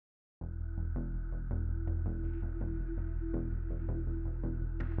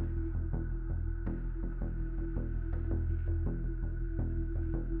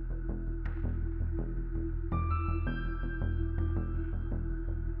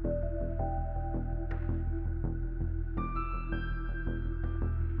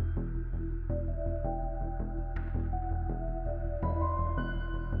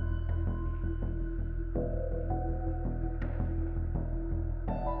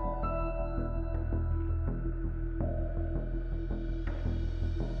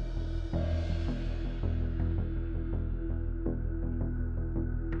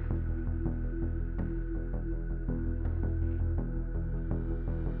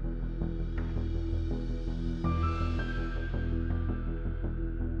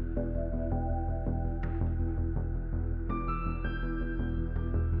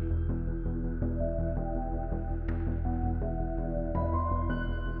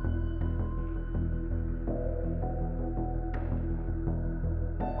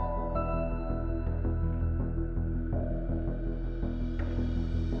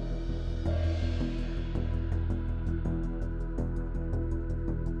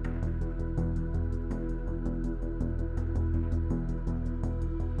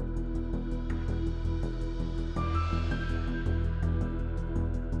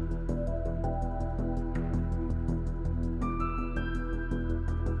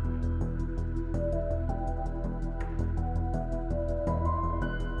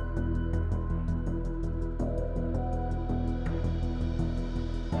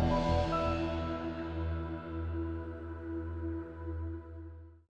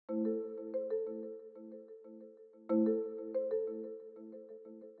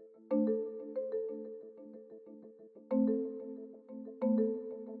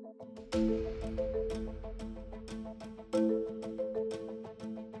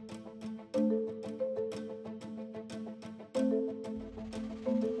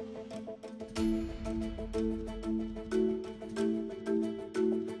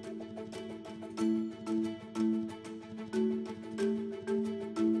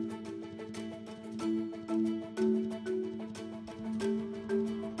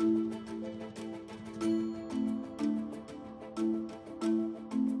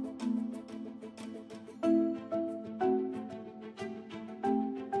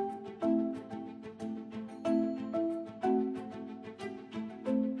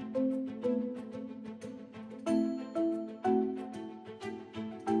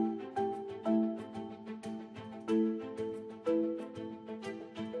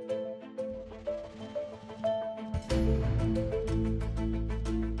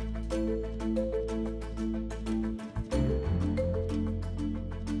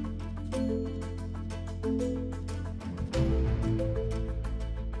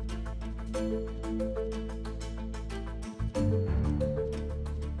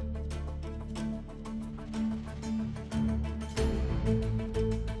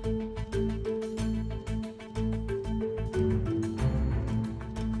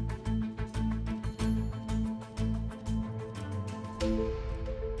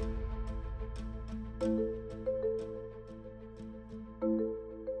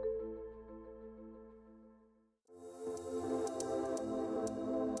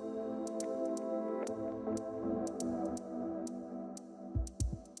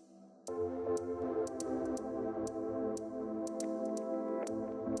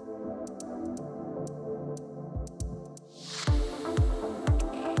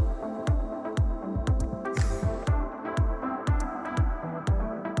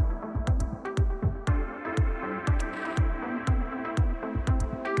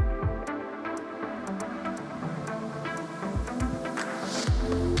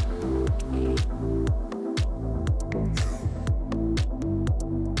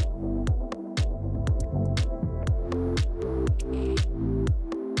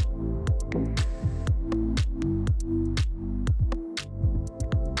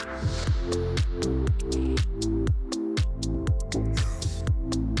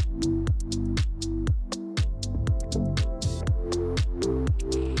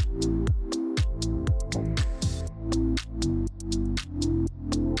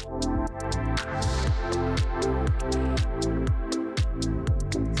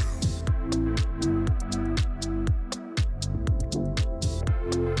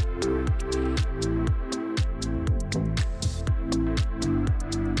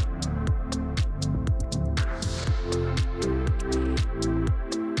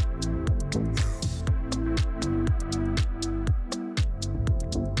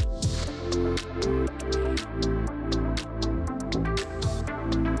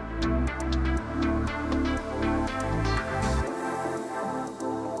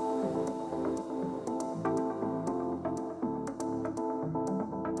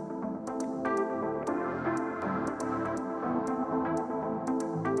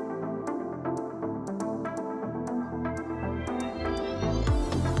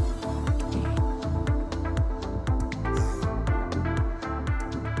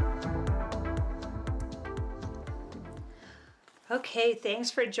Okay, thanks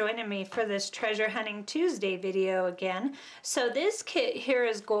for joining me for this Treasure Hunting Tuesday video again. So this kit here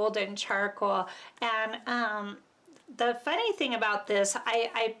is golden charcoal, and the funny thing about this,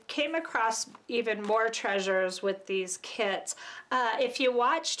 I came across even more treasures with these kits. If you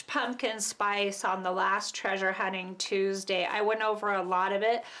watched Pumpkin Spice on the last Treasure Hunting Tuesday, I went over a lot of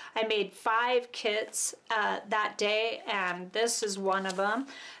it. I made 5 kits that day, and this is one of them.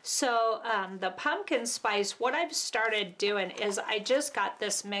 So the Pumpkin Spice, what I've started doing is I just got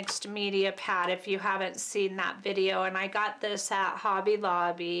this mixed media pad, if you haven't seen that video, and I got this at Hobby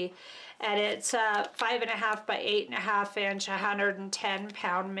Lobby. And it's 5.5 by 8.5 inch,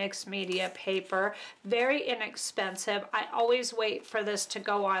 110-pound mixed media paper. Very inexpensive. I always wait for this to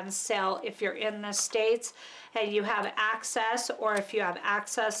go on sale if you're in the States and you have access, or if you have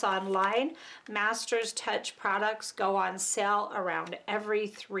access online. Master's Touch products go on sale around every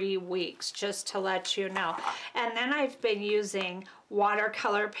 3 weeks, just to let you know. And then I've been using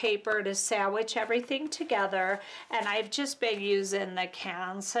watercolor paper to sandwich everything together, and I've just been using the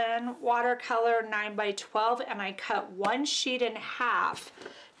Anson watercolor 9 by 12, and I cut one sheet in half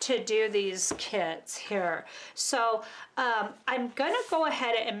to do these kits here. So I'm gonna go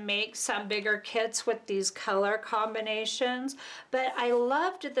ahead and make some bigger kits with these color combinations, but I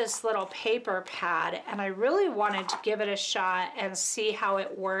loved this little paper pad and I really wanted to give it a shot and see how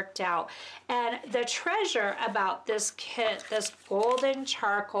it worked out. And the treasure about this kit, this golden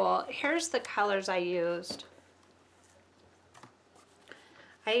charcoal, here's the colors I used.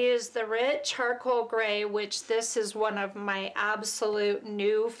 I used the Rit Charcoal Gray, which this is one of my absolute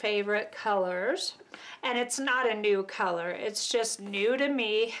new favorite colors. And it's not a new color, it's just new to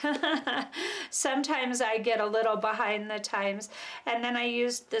me. Sometimes I get a little behind the times. And then I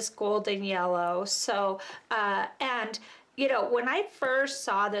used this golden yellow. So, and you know, when I first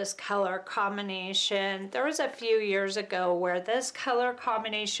saw this color combination, there was a few years ago where this color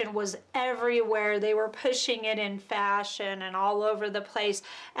combination was everywhere. They were pushing it in fashion and all over the place,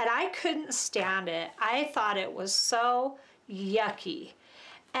 and I couldn't stand it. I thought it was so yucky.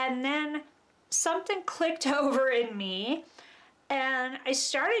 And then something clicked over in me, and I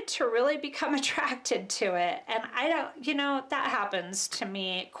started to really become attracted to it. And I don't, you know, that happens to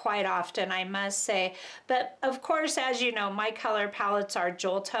me quite often, I must say. But of course, as you know, my color palettes are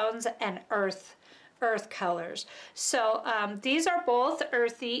jewel tones and earth colors. So these are both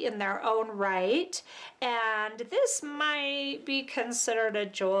earthy in their own right, and this might be considered a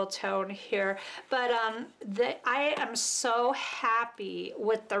jewel tone here, but I am so happy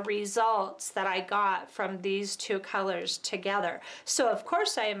with the results that I got from these two colors together. So of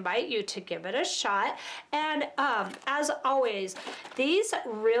course I invite you to give it a shot, and as always, these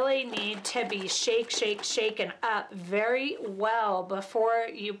really need to be shaken up very well before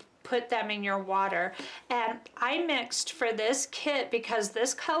you put them in your water. And I mixed for this kit, because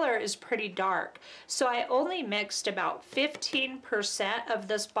this color is pretty dark, so I only mixed about 15% of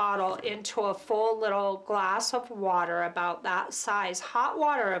this bottle into a full little glass of water, about that size. Hot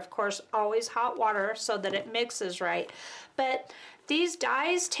water, of course, always hot water so that it mixes right. But these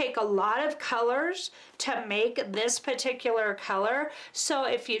dyes take a lot of colors to make this particular color. So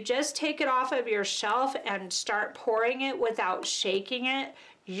if you just take it off of your shelf and start pouring it without shaking it,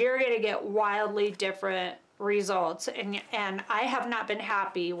 you're gonna get wildly different results, and I have not been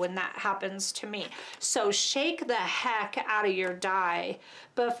happy when that happens to me. So shake the heck out of your dye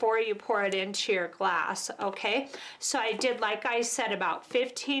before you pour it into your glass, okay? So I did, like I said, about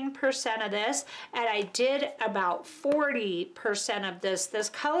 15% of this, and I did about 40% of this. This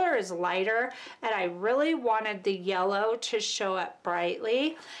color is lighter, and I really wanted the yellow to show up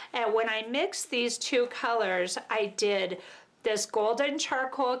brightly. And when I mixed these two colors, I did this golden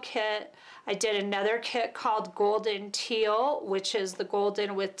charcoal kit. I did another kit called Golden Teal, which is the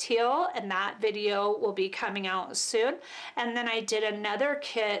golden with teal, and that video will be coming out soon. And then I did another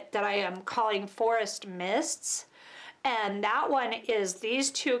kit that I am calling Forest Mists, and that one is these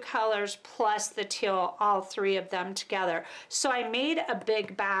two colors plus the teal, all 3 of them together. So I made a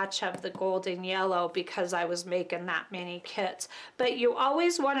big batch of the golden yellow because I was making that many kits. But you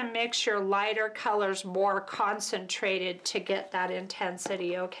always want to mix your lighter colors more concentrated to get that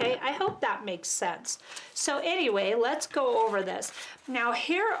intensity, okay? I hope that makes sense. So anyway, let's go over this. Now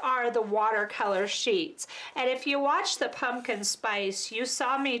here are the watercolor sheets. And if you watch the Pumpkin Spice, you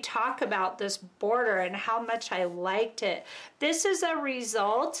saw me talk about this border and how much I liked it. This is a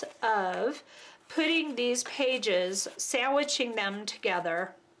result of putting these pages, sandwiching them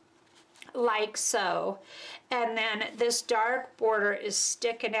together, like so. And then this dark border is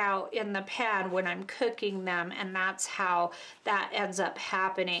sticking out in the pan when I'm cooking them, and that's how that ends up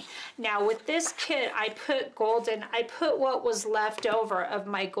happening. Now with this kit, I put what was left over of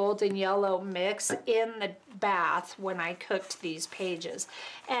my golden yellow mix in the bath when I cooked these pages.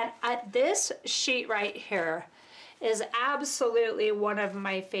 And this sheet right here is absolutely one of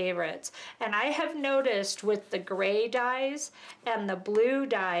my favorites. And I have noticed with the gray dyes and the blue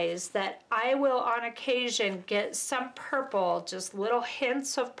dyes that I will on occasion get some purple, just little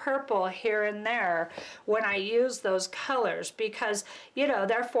hints of purple here and there when I use those colors, because you know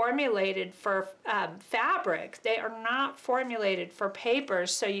they're formulated for fabric. They are not formulated for paper,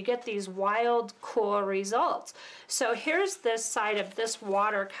 so you get these wild cool results. So here's this side of this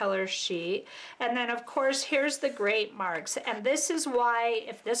watercolor sheet, and then of course here's the gray marks. And this is why,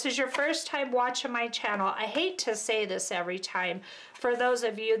 if this is your first time watching my channel, I hate to say this every time for those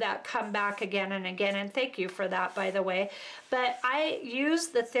of you that come back again and again, and thank you for that, by the way, but I use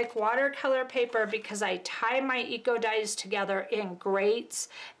the thick watercolor paper because I tie my eco dyes together in grates,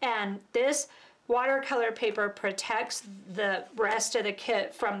 and this watercolor paper protects the rest of the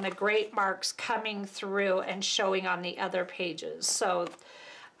kit from the grate marks coming through and showing on the other pages. So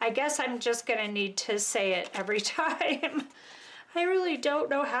I guess I'm just gonna need to say it every time. I really don't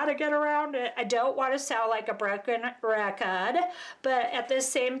know how to get around it. I don't want to sound like a broken record, but at the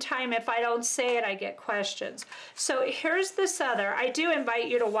same time, if I don't say it, I get questions. So here's this other. I do invite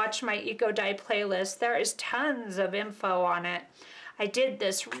you to watch my Eco Dye playlist. There is tons of info on it. I did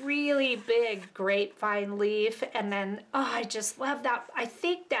this really big grapevine leaf, and then, oh, I just love that. I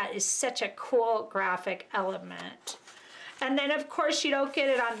think that is such a cool graphic element. And then of course you don't get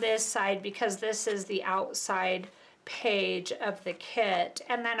it on this side because this is the outside page of the kit.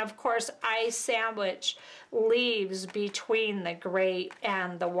 And then of course I sandwich leaves between the grate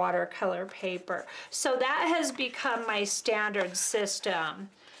and the watercolor paper. So that has become my standard system.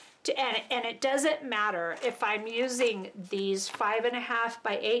 And it doesn't matter if I'm using these 5.5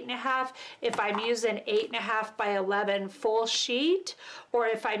 by 8.5, if I'm using 8.5 by 11 full sheet, or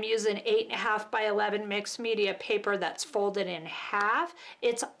if I'm using 8.5 by 11 mixed media paper that's folded in half.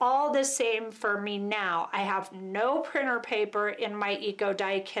 It's all the same for me now. I have no printer paper in my Eco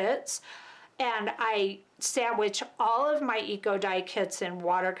Dye kits, and I sandwich all of my Eco Dye kits in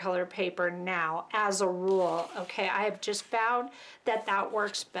watercolor paper now as a rule. Okay, I have just found that that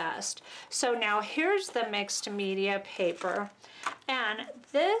works best. So now here's the mixed media paper, and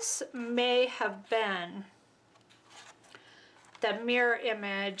this may have been the mirror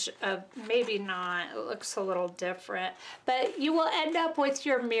image of, maybe not, it looks a little different, but you will end up with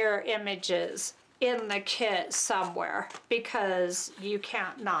your mirror images in the kit somewhere because you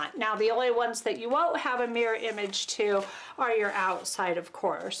can't not. Now the only ones that you won't have a mirror image to are your outside, of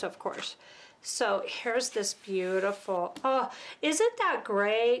course. So here's this beautiful, oh, isn't that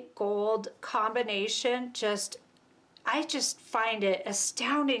gray gold combination I just find it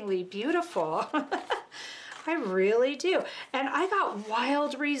astoundingly beautiful. I really do. And I got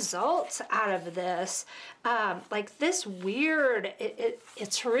wild results out of this. Like this weird,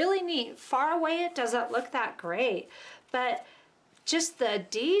 it's really neat. Far away it doesn't look that great, but just the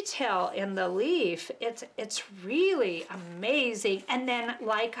detail in the leaf, it's really amazing. And then,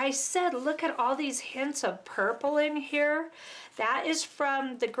 like I said, look at all these hints of purple in here. That is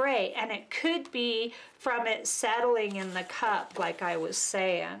from the gray, and it could be from it settling in the cup, like I was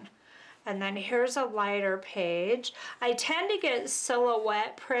saying. And then here's a lighter page. I tend to get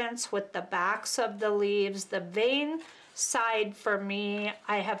silhouette prints with the backs of the leaves. The vein side for me,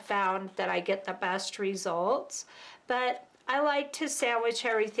 I have found that I get the best results, but I like to sandwich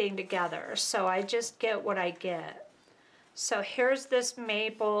everything together, so I just get what I get. So here's this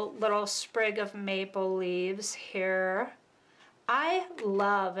maple, little sprig of maple leaves here. I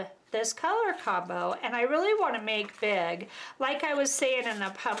love this color combo, and I really want to make big. Like I was saying in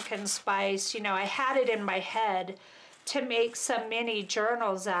the pumpkin spice, you know, I had it in my head to make some mini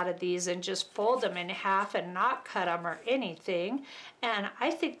journals out of these and just fold them in half and not cut them or anything. And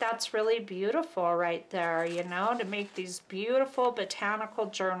I think that's really beautiful right there, you know, to make these beautiful botanical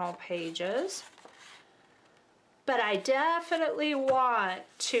journal pages. But I definitely want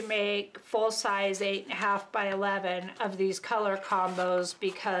to make full-size 8.5 by 11 of these color combos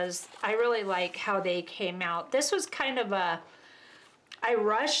because I really like how they came out. This was kind of a, I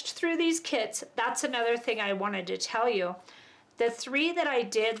rushed through these kits. That's another thing I wanted to tell you. The 3 that I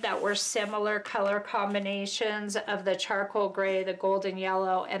did that were similar color combinations of the charcoal gray, the golden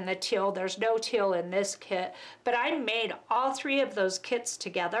yellow, and the teal. There's no teal in this kit, but I made all 3 of those kits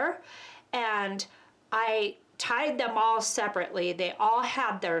together, and I tied them all separately. They all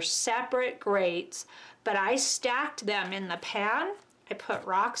had their separate grates, but I stacked them in the pan. I put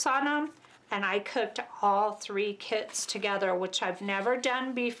rocks on them, and I cooked all 3 kits together, which I've never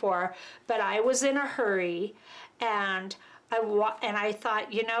done before, but I was in a hurry, and I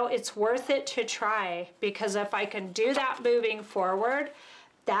thought, you know, it's worth it to try, because if I can do that moving forward,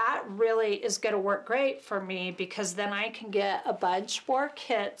 that really is going to work great for me, because then I can get a bunch more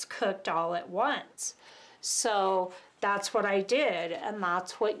kits cooked all at once. So that's what I did, and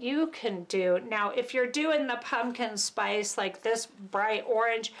that's what you can do. Now, if you're doing the pumpkin spice like this bright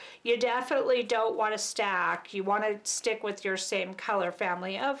orange, you definitely don't want to stack. You want to stick with your same color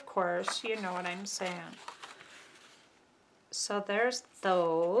family, of course. You know what I'm saying. So there's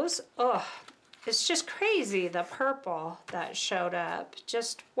those. Oh, it's just crazy, the purple that showed up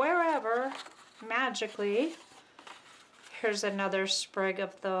just wherever, magically. Here's another sprig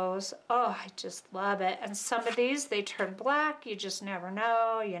of those. Oh, I just love it. And some of these, they turn black. You just never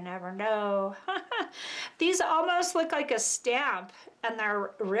know. You never know. These almost look like a stamp, and they're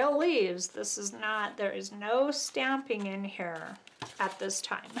real leaves. This is not, there is no stamping in here at this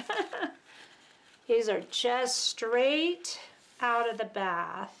time. These are just straight out of the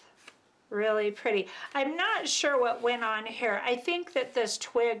bath. Really pretty. I'm not sure what went on here. I think that this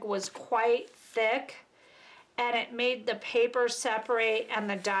twig was quite thick, and it made the paper separate and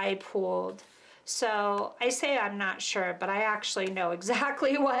the dye pooled. So I say I'm not sure, but I actually know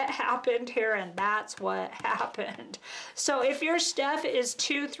exactly what happened here, and that's what happened. So if your stuff is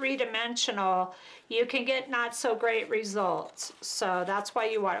too 3-dimensional, you can get not so great results. So that's why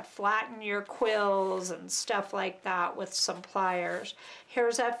you want to flatten your quills and stuff like that with some pliers.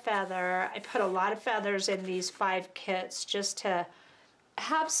 Here's a feather. I put a lot of feathers in these 5 kits just to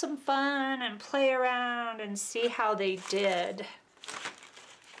have some fun and play around and see how they did.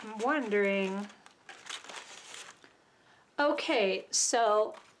 I'm wondering. Okay,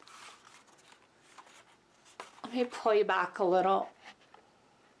 so let me pull you back a little.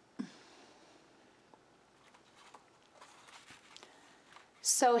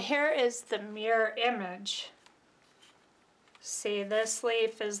 So here is the mirror image. See, this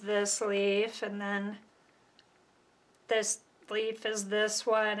leaf is this leaf, and then this leaf is this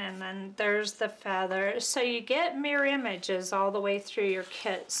one, and then there's the feather. So you get mirror images all the way through your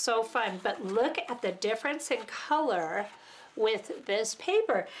kit. So fun. But look at the difference in color with this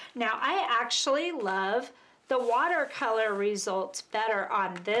paper. Now, I actually love the watercolor results better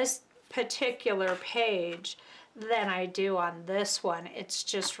on this particular page than I do on this one. It's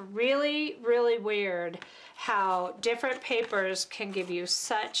just really, really weird how different papers can give you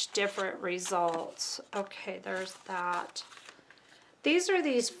such different results. Okay, there's that. These are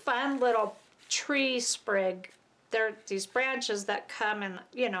these fun little tree sprig. They're these branches that come in,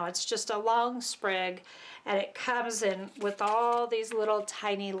 you know, it's just a long sprig, and it comes in with all these little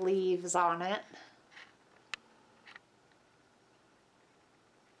tiny leaves on it.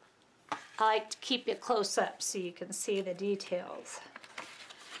 I like to keep it close up so you can see the details.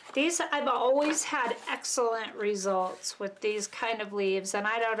 These, I've always had excellent results with these kind of leaves, and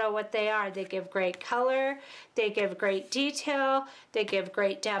I don't know what they are. They give great color, they give great detail, they give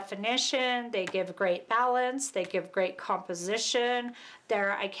great definition, they give great balance, they give great composition.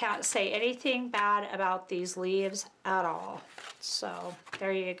 I can't say anything bad about these leaves at all. So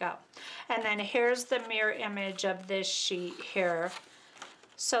there you go. And then here's the mirror image of this sheet here.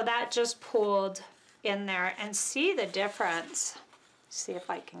 So that just pulled in there, and see the difference. See if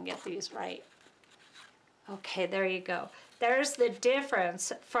I can get these right. Okay, there you go. There's the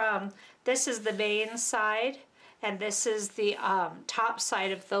difference from, this is the vein side, and this is the top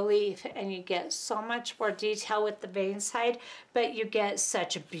side of the leaf, and you get so much more detail with the vein side, but you get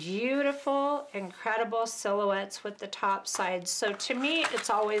such beautiful, incredible silhouettes with the top side. So to me, it's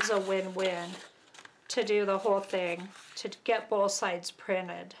always a win-win to do the whole thing, to get both sides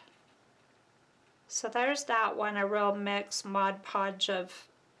printed. So there's that one, a real mix, hodgepodge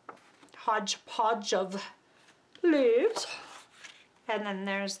of leaves. And then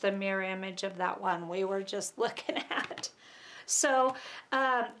there's the mirror image of that one we were just looking at. So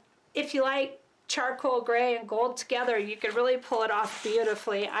if you like charcoal gray and gold together, you can really pull it off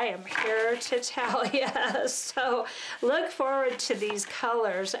beautifully. I am here to tell you. So look forward to these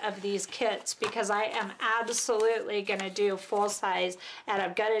colors of these kits, because I am absolutely going to do full size, and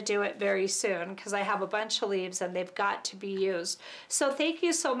I'm going to do it very soon because I have a bunch of leaves and they've got to be used. So thank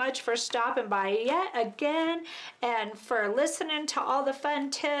you so much for stopping by yet again, and for listening to all the fun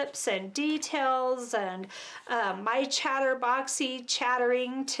tips and details and my chatterboxy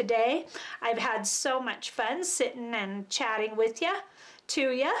chattering today. I've had so much fun sitting and chatting with you.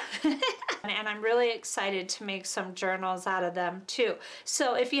 to you. And I'm really excited to make some journals out of them too.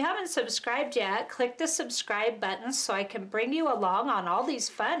 So if you haven't subscribed yet, click the subscribe button so I can bring you along on all these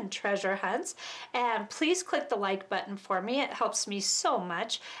fun treasure hunts. And please click the like button for me. It helps me so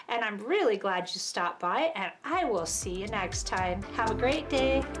much. And I'm really glad you stopped by, and I will see you next time. Have a great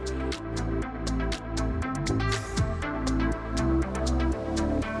day.